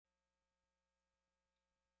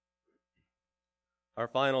Our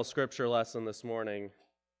final scripture lesson this morning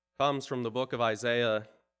comes from the book of Isaiah,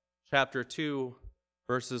 chapter 2,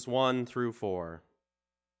 verses 1 through 4.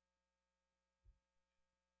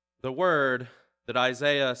 The word that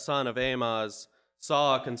Isaiah, son of Amoz,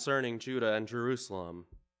 saw concerning Judah and Jerusalem.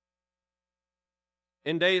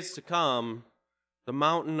 In days to come, the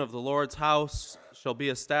mountain of the Lord's house shall be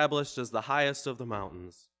established as the highest of the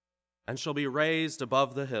mountains, and shall be raised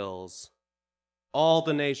above the hills. All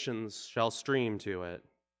the nations shall stream to it.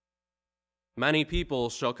 Many people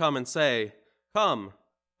shall come and say, "Come,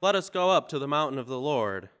 let us go up to the mountain of the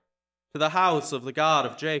Lord, to the house of the God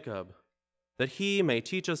of Jacob, that he may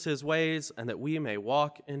teach us his ways, and that we may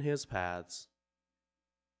walk in his paths.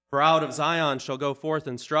 For out of Zion shall go forth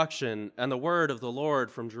instruction, and the word of the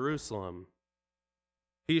Lord from Jerusalem.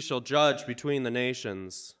 He shall judge between the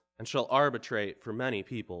nations, and shall arbitrate for many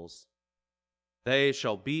peoples. They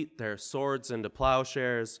shall beat their swords into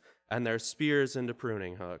plowshares, and their spears into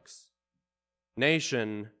pruning hooks.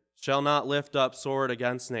 Nation shall not lift up sword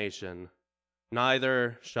against nation,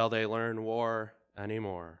 neither shall they learn war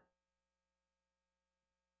anymore."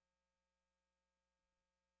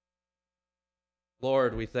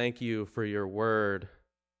 Lord, we thank you for your word.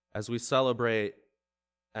 As we celebrate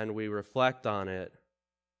and we reflect on it,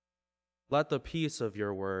 let the peace of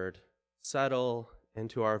your word settle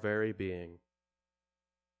into our very being.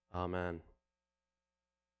 Amen.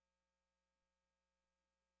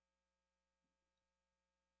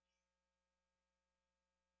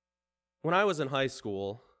 When I was in high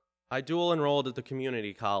school, I dual enrolled at the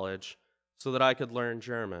community college so that I could learn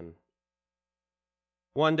German.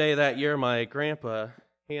 One day that year, my grandpa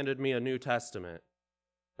handed me a New Testament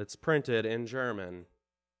that's printed in German.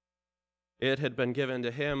 It had been given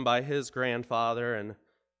to him by his grandfather, and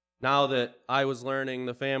now that I was learning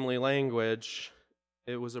the family language,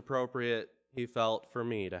 it was appropriate, he felt, for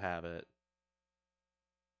me to have it.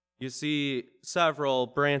 You see, several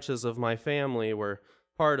branches of my family were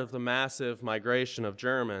part of the massive migration of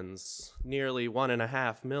Germans, nearly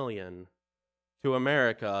 1.5 million, to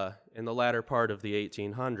America in the latter part of the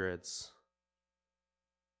 1800s.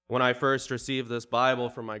 When I first received this Bible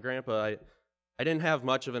from my grandpa, I didn't have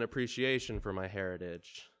much of an appreciation for my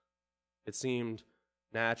heritage. It seemed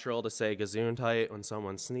natural to say Gesundheit when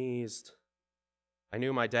someone sneezed. I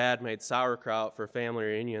knew my dad made sauerkraut for family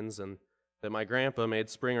reunions and that my grandpa made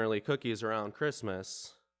spring early cookies around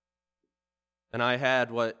Christmas. And I had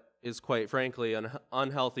what is quite frankly an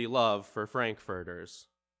unhealthy love for Frankfurters.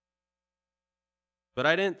 But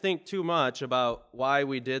I didn't think too much about why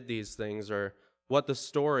we did these things or what the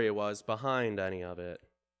story was behind any of it.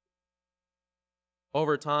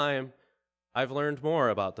 Over time, I've learned more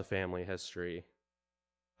about the family history.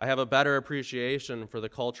 I have a better appreciation for the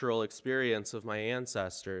cultural experience of my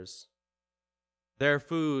ancestors. Their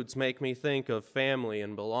foods make me think of family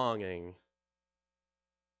and belonging.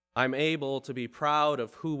 I'm able to be proud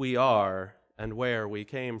of who we are and where we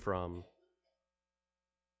came from.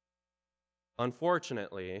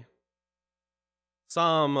 Unfortunately,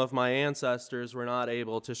 some of my ancestors were not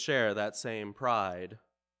able to share that same pride.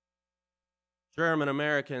 German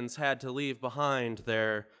Americans had to leave behind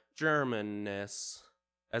their Germanness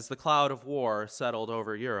as the cloud of war settled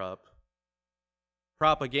over Europe.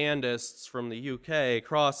 Propagandists from the UK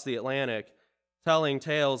crossed the Atlantic telling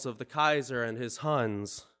tales of the Kaiser and his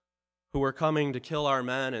Huns who were coming to kill our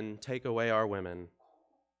men and take away our women.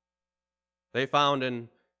 They found an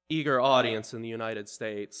eager audience in the United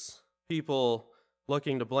States, people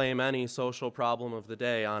looking to blame any social problem of the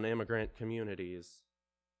day on immigrant communities.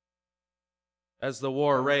 As the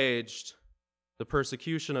war raged, the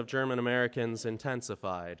persecution of German Americans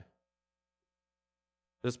intensified.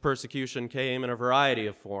 This persecution came in a variety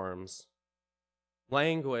of forms.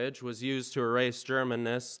 Language was used to erase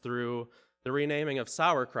Germanness through the renaming of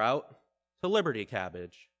sauerkraut to Liberty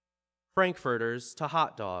cabbage, Frankfurters to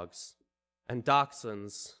hot dogs, and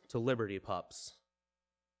Dachshunds to Liberty pups.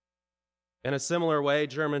 In a similar way,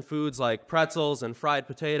 German foods like pretzels and fried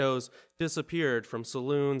potatoes disappeared from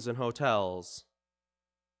saloons and hotels.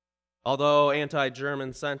 Although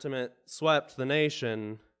anti-German sentiment swept the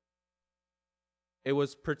nation, it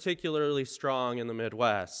was particularly strong in the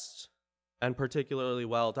Midwest and particularly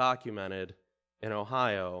well documented in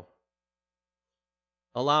Ohio.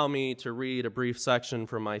 Allow me to read a brief section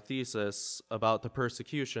from my thesis about the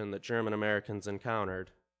persecution that German Americans encountered.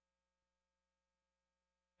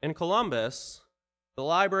 In Columbus, the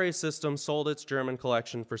library system sold its German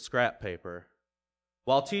collection for scrap paper,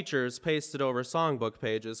 while teachers pasted over songbook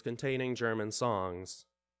pages containing German songs.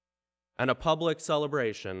 And a public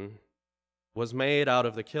celebration was made out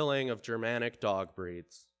of the killing of Germanic dog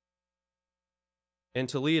breeds. In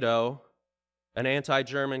Toledo, an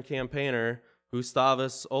anti-German campaigner,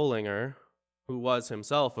 Gustavus Oehlinger, who was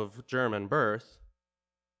himself of German birth,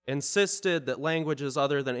 insisted that languages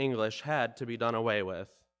other than English had to be done away with.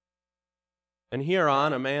 And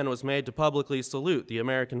hereon, a man was made to publicly salute the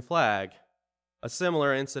American flag. A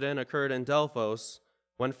similar incident occurred in Delphos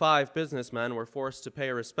when 5 businessmen were forced to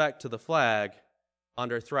pay respect to the flag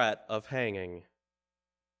under threat of hanging.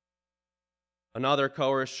 Another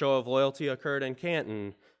coerced show of loyalty occurred in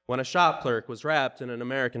Canton when a shop clerk was wrapped in an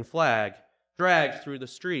American flag, dragged through the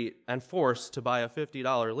street, and forced to buy a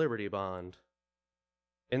 $50 Liberty Bond.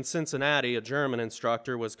 In Cincinnati, a German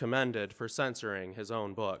instructor was commended for censoring his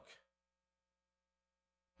own book.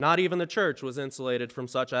 Not even the church was insulated from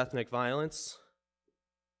such ethnic violence.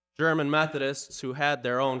 German Methodists, who had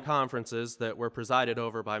their own conferences that were presided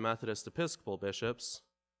over by Methodist Episcopal bishops,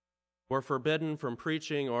 were forbidden from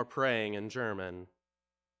preaching or praying in German.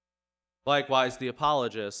 Likewise, The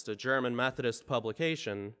Apologist, a German Methodist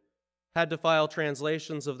publication, had to file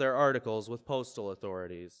translations of their articles with postal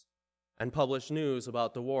authorities and publish news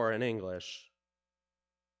about the war in English.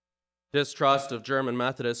 Distrust of German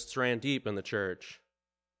Methodists ran deep in the church.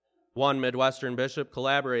 One Midwestern bishop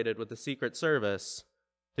collaborated with the Secret Service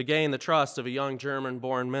to gain the trust of a young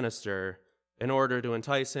German-born minister in order to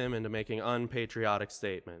entice him into making unpatriotic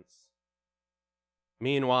statements.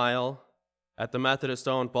 Meanwhile, at the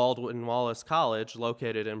Methodist-owned Baldwin Wallace College,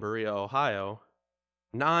 located in Berea, Ohio,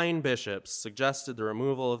 9 bishops suggested the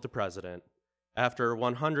removal of the president after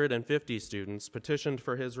 150 students petitioned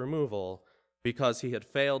for his removal because he had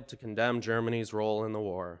failed to condemn Germany's role in the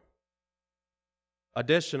war.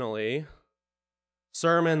 Additionally,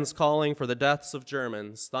 sermons calling for the deaths of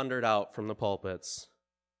Germans thundered out from the pulpits.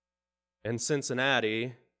 In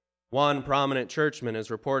Cincinnati, one prominent churchman is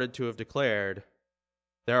reported to have declared,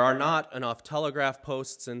 "There are not enough telegraph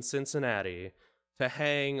posts in Cincinnati to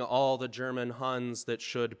hang all the German Huns that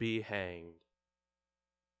should be hanged."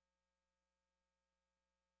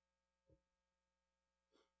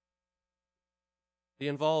 The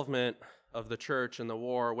involvement of the church in the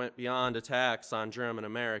war went beyond attacks on German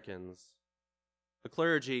Americans. The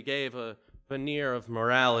clergy gave a veneer of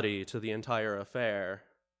morality to the entire affair.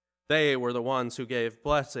 They were the ones who gave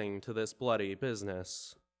blessing to this bloody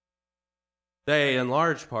business. They, in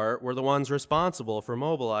large part, were the ones responsible for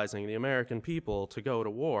mobilizing the American people to go to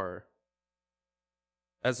war.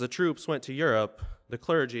 As the troops went to Europe, the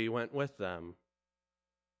clergy went with them.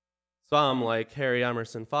 Some, like Harry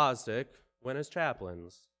Emerson Fosdick, went as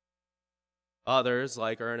chaplains. Others,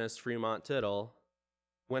 like Ernest Fremont Tittle,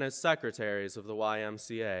 went as secretaries of the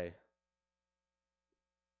YMCA.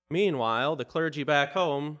 Meanwhile, the clergy back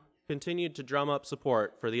home continued to drum up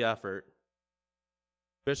support for the effort.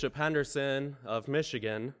 Bishop Henderson of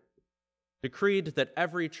Michigan decreed that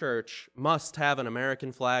every church must have an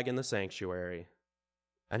American flag in the sanctuary,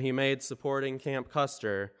 and he made supporting Camp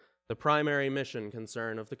Custer the primary mission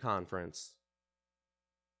concern of the conference.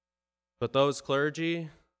 But those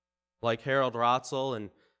clergy, like Harold Rotzel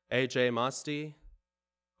and A.J. Musty,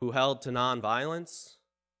 who held to nonviolence,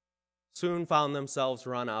 soon found themselves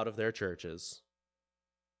run out of their churches.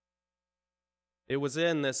 It was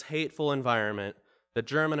in this hateful environment that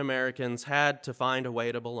German Americans had to find a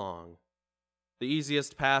way to belong, the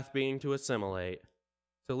easiest path being to assimilate,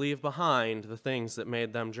 to leave behind the things that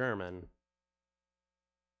made them German.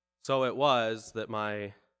 So it was that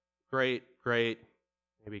my great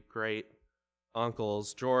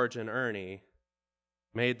uncles, George and Ernie,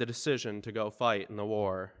 made the decision to go fight in the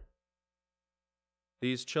war.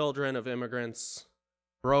 These children of immigrants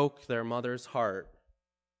broke their mother's heart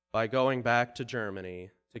by going back to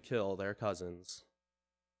Germany to kill their cousins.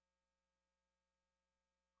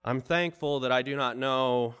 I'm thankful that I do not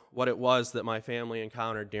know what it was that my family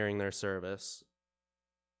encountered during their service,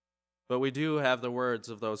 but we do have the words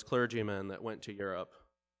of those clergymen that went to Europe.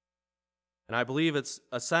 And I believe it's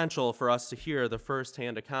essential for us to hear the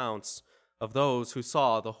first-hand accounts of those who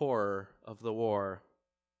saw the horror of the war.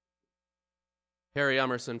 Harry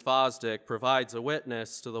Emerson Fosdick provides a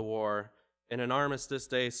witness to the war in an Armistice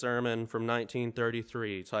Day sermon from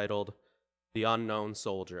 1933 titled "The Unknown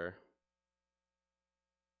Soldier."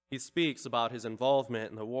 He speaks about his involvement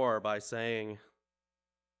in the war by saying,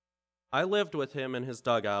 "I lived with him in his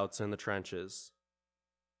dugouts in the trenches,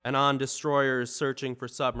 and on destroyers searching for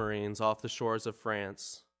submarines off the shores of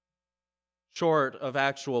France. Short of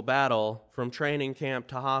actual battle, from training camp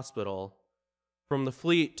to hospital, from the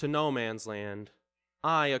fleet to no man's land,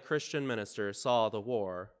 I, a Christian minister, saw the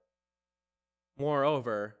war.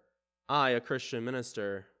 Moreover, I, a Christian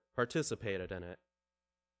minister, participated in it.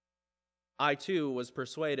 I, too, was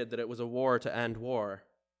persuaded that it was a war to end war.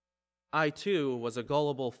 I, too, was a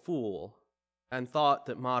gullible fool, and thought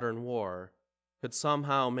that modern war could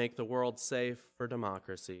somehow make the world safe for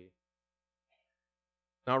democracy.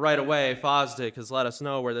 Now, right away, Fosdick has let us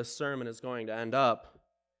know where this sermon is going to end up.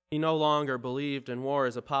 He no longer believed in war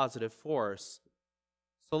as a positive force.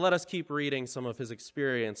 So let us keep reading some of his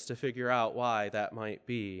experience to figure out why that might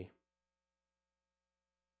be.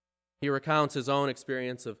 He recounts his own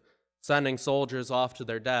experience of sending soldiers off to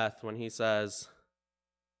their death when he says,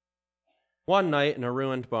 "One night in a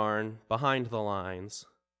ruined barn behind the lines,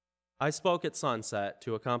 I spoke at sunset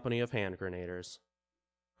to a company of hand grenaders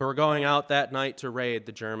who were going out that night to raid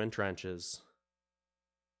the German trenches.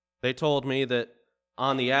 They told me that,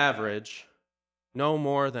 on the average, no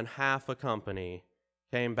more than half a company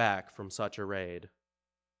came back from such a raid.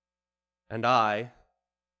 And I,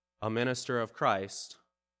 a minister of Christ,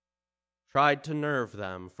 tried to nerve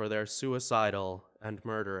them for their suicidal and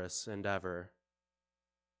murderous endeavor."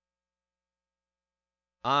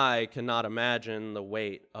 I cannot imagine the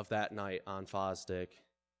weight of that night on Fosdick.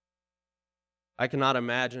 I cannot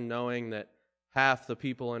imagine knowing that half the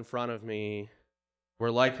people in front of me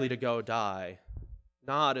were likely to go die,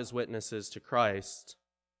 not as witnesses to Christ,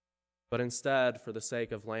 but instead for the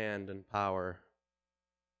sake of land and power.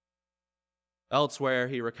 Elsewhere,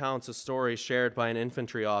 he recounts a story shared by an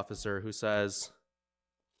infantry officer who says,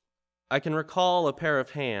 "I can recall a pair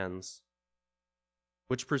of hands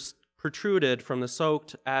which protruded from the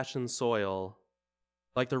soaked ashen soil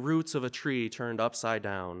like the roots of a tree turned upside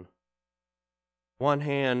down. One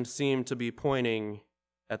hand seemed to be pointing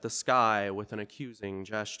at the sky with an accusing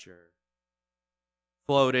gesture.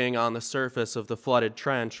 Floating on the surface of the flooded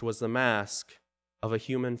trench was the mask of a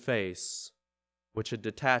human face which had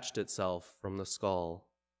detached itself from the skull."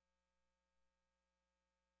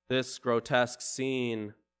 This grotesque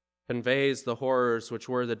scene conveys the horrors which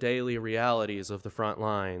were the daily realities of the front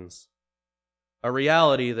lines, a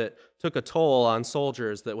reality that took a toll on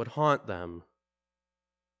soldiers that would haunt them.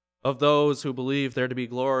 Of those who believe there to be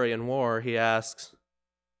glory in war, he asks,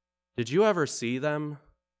 "Did you ever see them?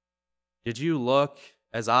 Did you look,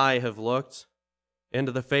 as I have looked,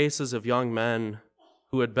 into the faces of young men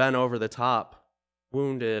who had been over the top,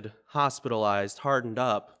 wounded, hospitalized, hardened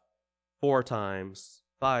up 4 times,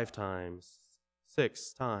 5 times,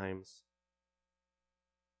 6 times?"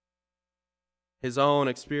 His own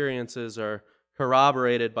experiences are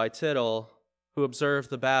corroborated by Tittle, who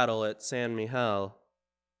observed the battle at San Miguel.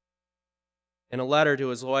 In a letter to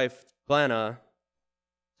his wife, Glenna,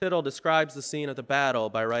 Tittle describes the scene of the battle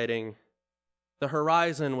by writing, "The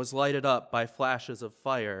horizon was lighted up by flashes of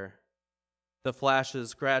fire, the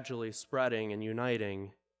flashes gradually spreading and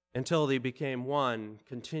uniting until they became one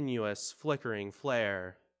continuous flickering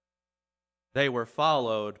flare. They were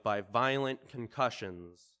followed by violent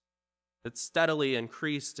concussions that steadily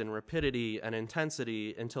increased in rapidity and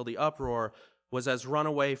intensity until the uproar was as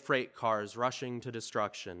runaway freight cars rushing to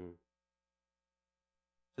destruction.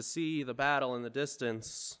 To see the battle in the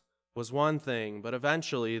distance was one thing, but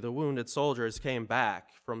eventually the wounded soldiers came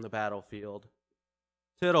back from the battlefield.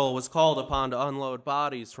 Tittle was called upon to unload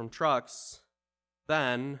bodies from trucks.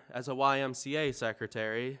 Then, as a YMCA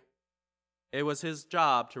secretary, it was his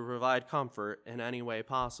job to provide comfort in any way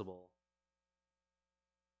possible.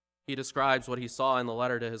 He describes what he saw in the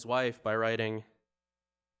letter to his wife by writing,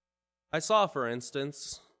 "I saw, for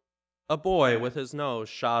instance, a boy with his nose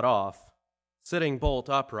shot off, sitting bolt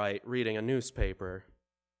upright reading a newspaper,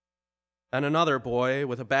 and another boy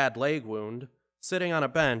with a bad leg wound sitting on a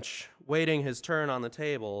bench waiting his turn on the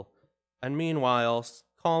table, and meanwhile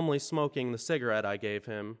calmly smoking the cigarette I gave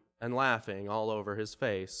him and laughing all over his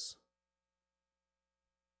face."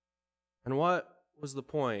 And what was the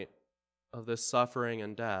point of this suffering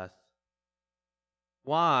and death?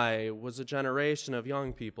 Why was a generation of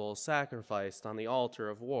young people sacrificed on the altar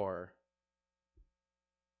of war?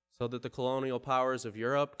 So that the colonial powers of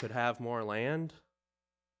Europe could have more land?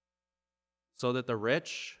 So that the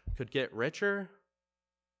rich could get richer?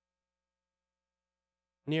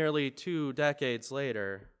 Nearly 2 decades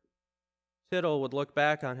later, Tittle would look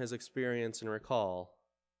back on his experience and recall,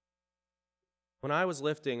 "When I was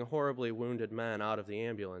lifting horribly wounded men out of the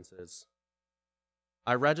ambulances,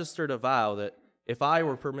 I registered a vow that if I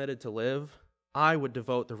were permitted to live, I would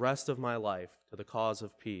devote the rest of my life to the cause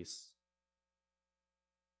of peace."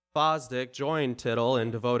 Fosdick joined Tittle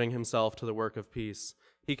in devoting himself to the work of peace.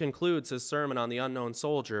 He concludes his sermon on the unknown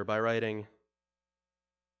soldier by writing,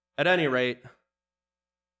 "At any rate,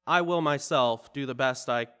 I will myself do the best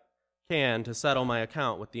I can to settle my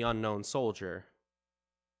account with the unknown soldier.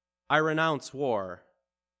 I renounce war.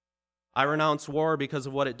 I renounce war because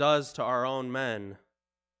of what it does to our own men.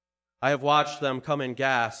 I have watched them come in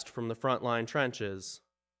gassed from the frontline trenches.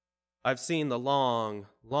 I've seen the long,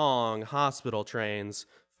 long hospital trains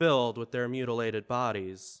filled with their mutilated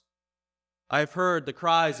bodies. I've heard the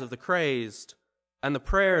cries of the crazed and the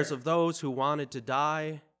prayers of those who wanted to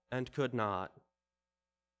die and could not.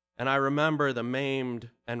 And I remember the maimed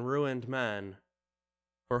and ruined men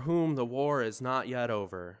for whom the war is not yet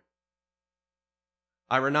over.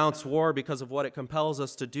 I renounce war because of what it compels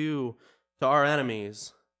us to do to our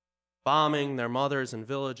enemies, bombing their mothers and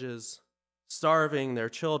villages, starving their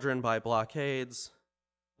children by blockades,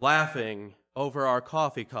 laughing over our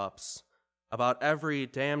coffee cups about every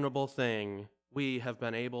damnable thing we have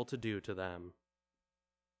been able to do to them.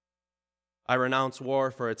 I renounce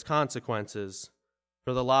war for its consequences,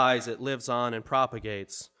 for the lies it lives on and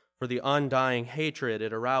propagates, for the undying hatred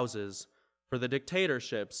it arouses, for the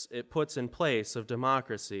dictatorships it puts in place of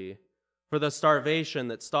democracy, for the starvation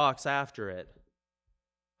that stalks after it.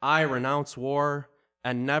 I renounce war,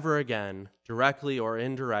 and never again, directly or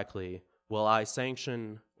indirectly, will I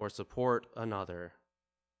sanction or support another.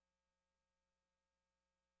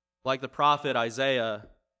 Like the prophet Isaiah,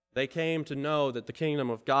 they came to know that the kingdom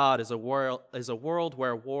of God is a world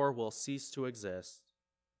where war will cease to exist.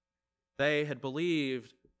 They had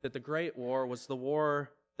believed that the Great War was the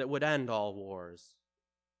war that would end all wars.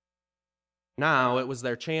 Now it was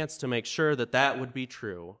their chance to make sure that that would be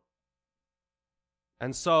true.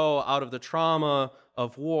 And so, out of the trauma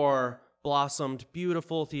of war, blossomed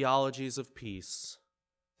beautiful theologies of peace,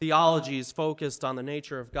 theologies focused on the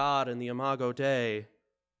nature of God and the Imago Dei.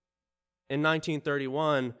 In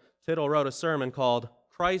 1931, Tittle wrote a sermon called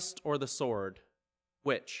Christ or the Sword,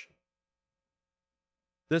 Which?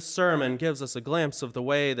 This sermon gives us a glimpse of the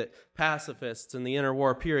way that pacifists in the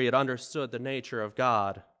interwar period understood the nature of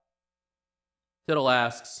God. Tittle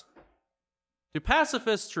asks, do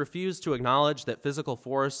pacifists refuse to acknowledge that physical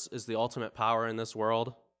force is the ultimate power in this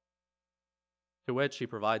world? To which he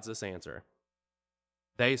provides this answer.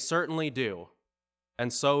 They certainly do,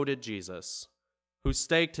 and so did Jesus, who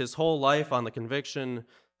staked his whole life on the conviction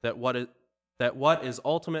that what is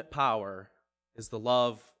ultimate power is the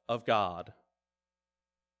love of God.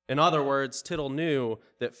 In other words, Tittle knew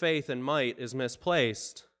that faith in might is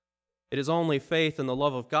misplaced. It is only faith in the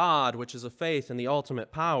love of God which is a faith in the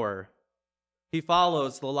ultimate power. He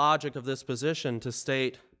follows the logic of this position to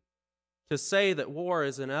say that war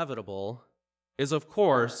is inevitable is, of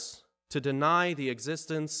course, to deny the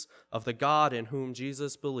existence of the God in whom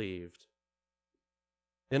Jesus believed.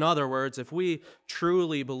 In other words, if we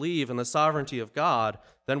truly believe in the sovereignty of God,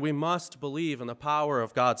 then we must believe in the power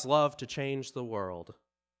of God's love to change the world.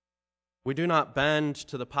 We do not bend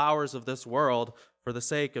to the powers of this world for the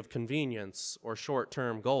sake of convenience or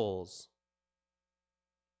short-term goals.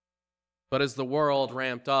 But as the world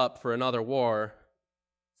ramped up for another war,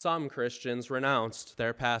 some Christians renounced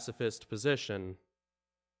their pacifist position.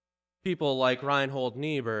 People like Reinhold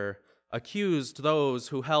Niebuhr accused those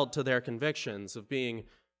who held to their convictions of being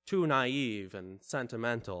too naive and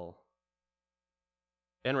sentimental.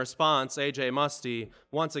 In response, A.J. Muste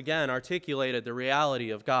once again articulated the reality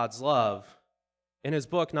of God's love. In his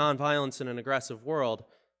book, Nonviolence in an Aggressive World,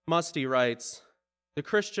 Muste writes, "The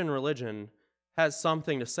Christian religion has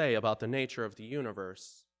something to say about the nature of the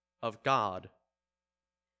universe, of God."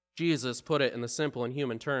 Jesus put it in the simple and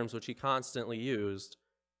human terms which he constantly used,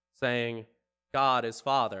 saying, God is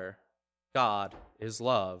Father, God is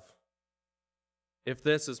love. If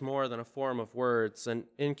this is more than a form of words, an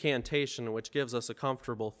incantation which gives us a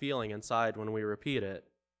comfortable feeling inside when we repeat it,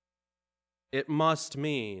 it must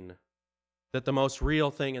mean that the most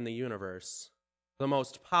real thing in the universe, the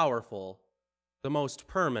most powerful, the most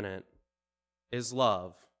permanent, is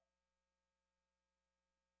love.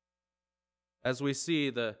 As we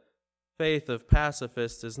see, the faith of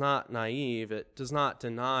pacifists is not naive. It does not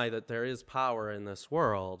deny that there is power in this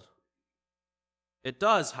world. It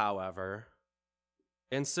does, however,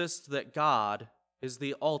 insist that God is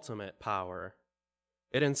the ultimate power.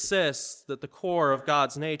 It insists that the core of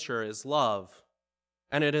God's nature is love,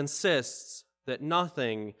 and it insists that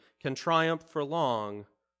nothing can triumph for long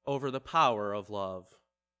over the power of love.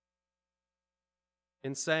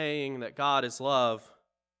 In saying that God is love,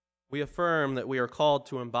 we affirm that we are called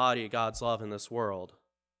to embody God's love in this world.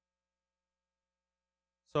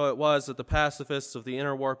 So it was that the pacifists of the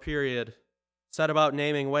interwar period set about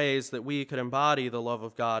naming ways that we could embody the love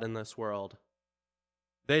of God in this world.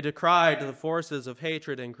 They decried the forces of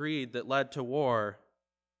hatred and greed that led to war.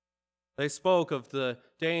 They spoke of the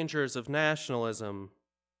dangers of nationalism.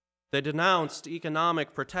 They denounced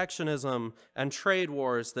economic protectionism and trade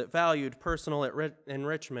wars that valued personal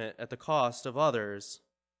enrichment at the cost of others.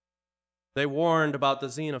 They warned about the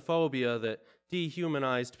xenophobia that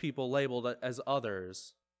dehumanized people labeled as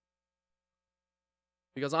others.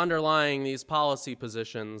 Because underlying these policy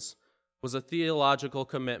positions was a theological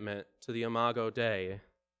commitment to the Imago Dei,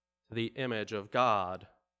 to the image of God.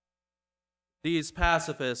 These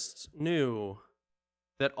pacifists knew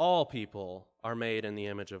that all people are made in the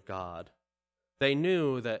image of God. They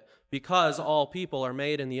knew that because all people are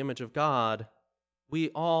made in the image of God, we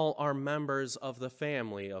all are members of the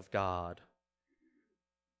family of God.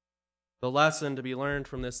 The lesson to be learned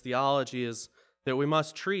from this theology is that we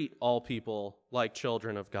must treat all people like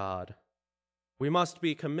children of God. We must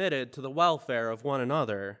be committed to the welfare of one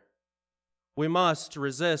another. We must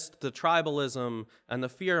resist the tribalism and the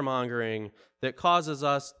fear-mongering that causes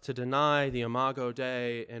us to deny the Imago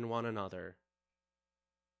Dei in one another.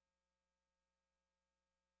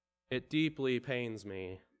 It deeply pains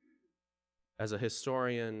me, as a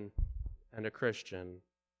historian and a Christian,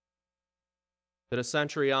 that a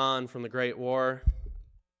century on from the Great War,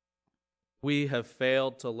 we have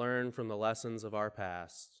failed to learn from the lessons of our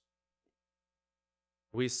past.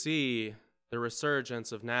 We see the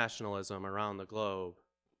resurgence of nationalism around the globe.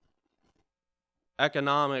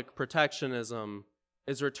 Economic protectionism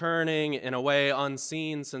is returning in a way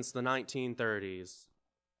unseen since the 1930s.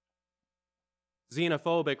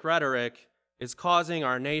 Xenophobic rhetoric is causing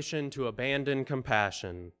our nation to abandon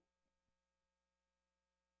compassion.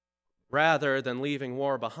 Rather than leaving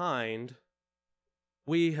war behind,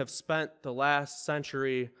 we have spent the last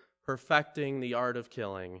century perfecting the art of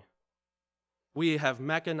killing. We have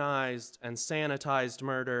mechanized and sanitized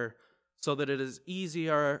murder so that it is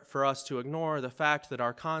easier for us to ignore the fact that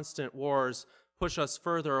our constant wars push us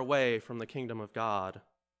further away from the kingdom of God.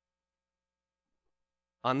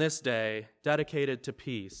 On this day, dedicated to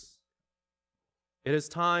peace, it is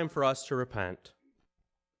time for us to repent.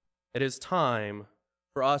 It is time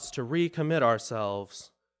for us to recommit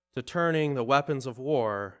ourselves to turning the weapons of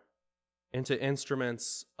war into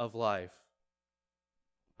instruments of life.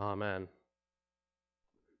 Amen.